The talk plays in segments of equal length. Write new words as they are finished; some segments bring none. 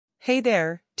Hey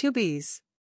there, tubies!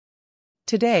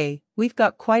 Today, we've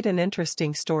got quite an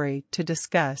interesting story to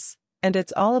discuss, and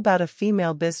it's all about a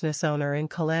female business owner in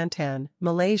Kelantan,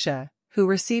 Malaysia, who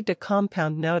received a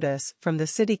compound notice from the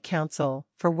city council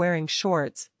for wearing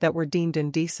shorts that were deemed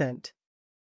indecent.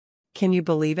 Can you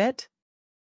believe it?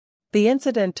 The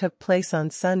incident took place on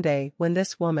Sunday when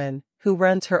this woman, who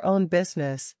runs her own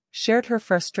business, shared her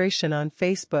frustration on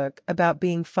Facebook about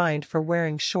being fined for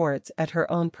wearing shorts at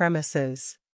her own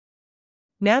premises.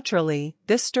 Naturally,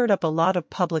 this stirred up a lot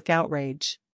of public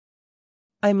outrage.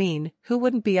 I mean, who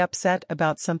wouldn't be upset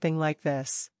about something like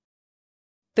this?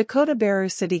 The Kota Baru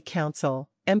City Council,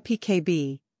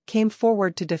 MPKB, came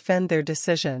forward to defend their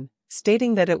decision,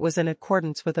 stating that it was in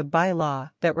accordance with a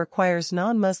bylaw that requires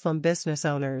non-Muslim business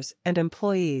owners and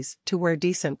employees to wear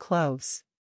decent clothes.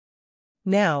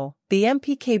 Now, the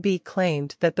MPKB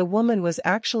claimed that the woman was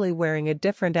actually wearing a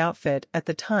different outfit at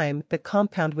the time the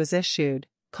compound was issued,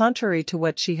 contrary to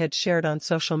what she had shared on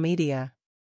social media.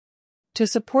 To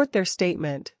support their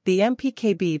statement, the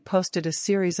MPKB posted a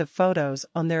series of photos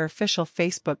on their official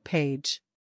Facebook page.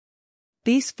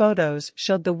 These photos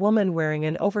showed the woman wearing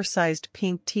an oversized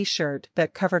pink t-shirt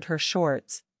that covered her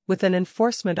shorts, with an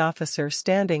enforcement officer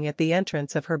standing at the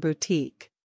entrance of her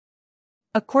boutique.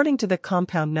 According to the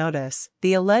compound notice,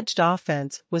 the alleged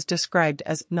offense was described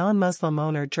as non-Muslim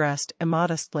owner dressed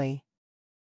immodestly.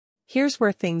 Here's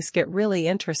where things get really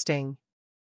interesting.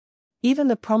 Even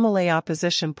the pro-Malay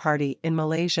opposition party in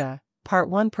Malaysia, Part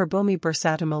 1 Perbumi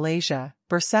Bersatu Malaysia,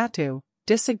 Bersatu,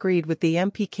 disagreed with the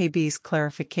MPKB's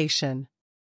clarification.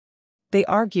 They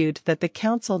argued that the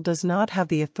council does not have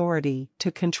the authority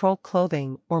to control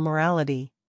clothing or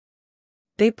morality.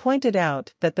 They pointed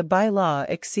out that the bylaw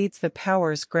exceeds the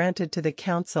powers granted to the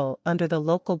council under the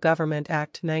Local Government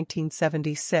Act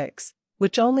 1976,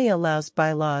 which only allows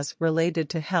bylaws related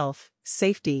to health,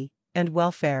 safety, and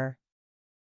welfare.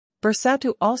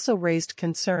 Bersatu also raised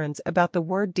concerns about the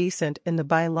word decent in the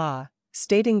bylaw,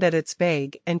 stating that it's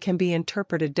vague and can be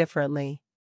interpreted differently.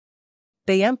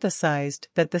 They emphasized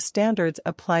that the standards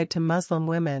applied to Muslim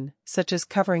women, such as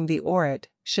covering the aurat,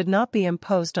 should not be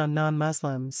imposed on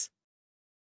non-Muslims.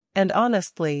 And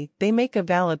honestly, they make a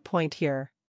valid point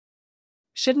here.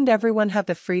 Shouldn't everyone have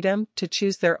the freedom to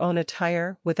choose their own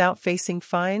attire without facing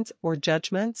fines or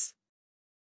judgments?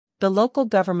 The local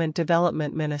government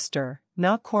development minister,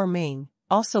 Kor Ming,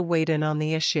 also weighed in on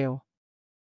the issue.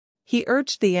 He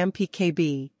urged the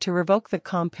MPKB to revoke the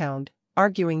compound,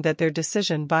 arguing that their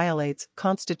decision violates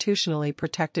constitutionally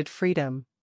protected freedom.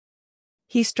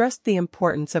 He stressed the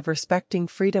importance of respecting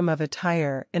freedom of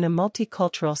attire in a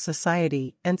multicultural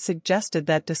society and suggested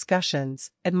that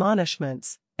discussions,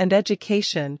 admonishments, and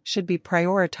education should be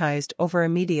prioritized over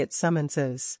immediate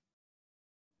summonses.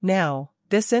 Now,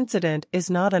 this incident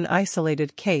is not an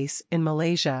isolated case in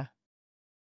Malaysia.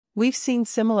 We've seen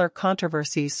similar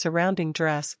controversies surrounding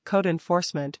dress code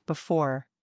enforcement before.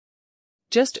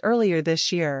 Just earlier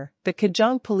this year, the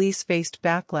Kajang police faced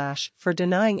backlash for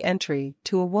denying entry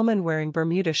to a woman wearing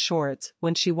Bermuda shorts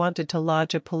when she wanted to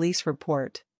lodge a police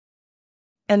report.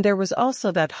 And there was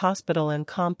also that hospital in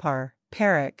Kampar,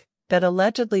 Perak, that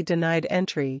allegedly denied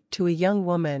entry to a young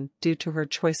woman due to her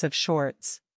choice of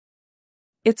shorts.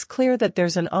 It's clear that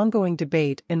there's an ongoing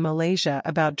debate in Malaysia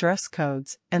about dress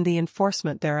codes and the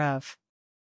enforcement thereof.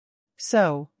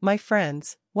 So, my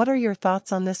friends, what are your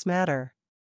thoughts on this matter?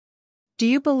 Do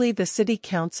you believe the city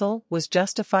council was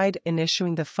justified in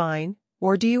issuing the fine,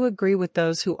 or do you agree with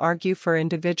those who argue for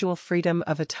individual freedom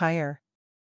of attire?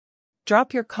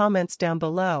 Drop your comments down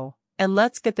below, and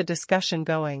let's get the discussion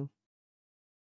going.